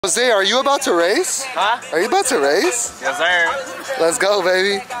Jose, are you about to race? Huh? Are you about to race? Yes, sir. Let's go,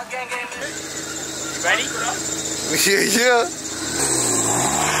 baby. Ready? Yeah.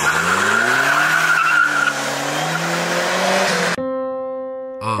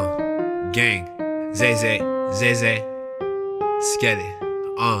 Gang. Zay, Sketty.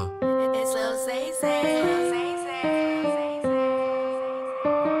 It's Lilzayzay.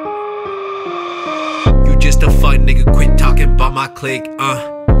 You just a fuck nigga, quit talking about my clique,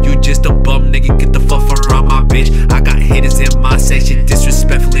 You just a bum nigga, get the fuck from around my bitch. I got haters in my section,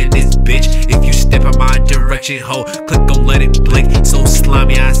 disrespectful in this bitch. If you step in my direction, ho, click don't let it blink. So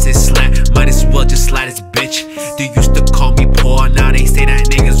slimy, I said Slatt, might as well just slide this bitch. They used to call me poor, now they say that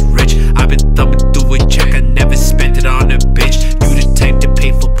nigga's rich. I been thumbing through a check, I never spent it on a bitch. You the type to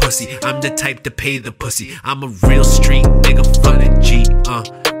pay for pussy, I'm the type to pay the pussy. I'm a real street nigga, fuck the G,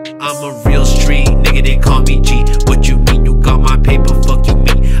 I'm a real street nigga, they call me G. What you mean, you got my paper, fuck you mean?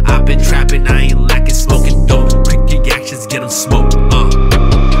 I've been trapping, I ain't lacking, smoking dope. Quick reactions, get them smoked,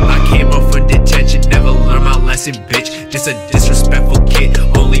 I came up from detention, never learned my lesson, bitch. Just a disrespectful kid,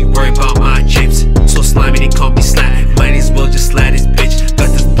 only worry about my chips. So slimy, they call me Slatt, might as well just slide this bitch.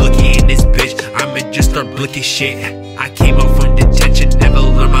 Got this blicky in this bitch, I'ma just start blicking shit. I came up from detention, never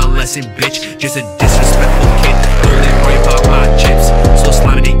learned my lesson, bitch. Just a disrespectful kid, only worry about my chips. So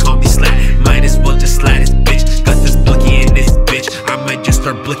slimy, they call me Slatt, might as well just slide this bitch. Got this blicky in this bitch, I might just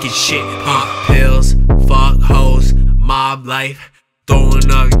start blicking shit. Pills, fuck hoes, mob life,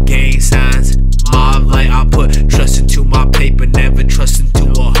 throwing up gang signs. Mob life, I put trust into my paper, never trust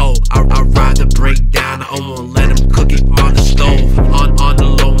into a hoe. I'd rather break down, I won't let them cook it on the stove. On the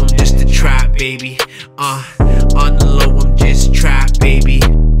low, I'm just a trap baby. On the low, I'm just trap baby.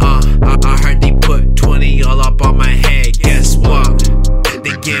 I heard they put 20 all up on my head. Guess what?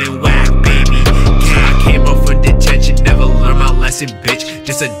 They getting whacked, baby. I came up from detention, never learned my lesson, bitch.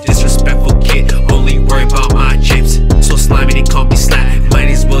 Just a disrespectful kid, only worry about my chips. So slimy, they call me Slatt, might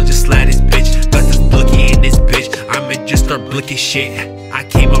as well just slide this bitch. Got this blicky in this bitch, I'ma just start blicking shit. I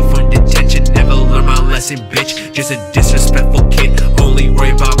came up from detention, never learned my lesson, bitch. Just a disrespectful kid, only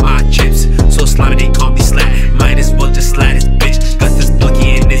worry about my chips. So slimy, they call me Slatt, might as well just slide this bitch. Got this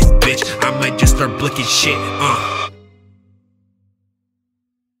blicky in this bitch, I might just start blicking shit,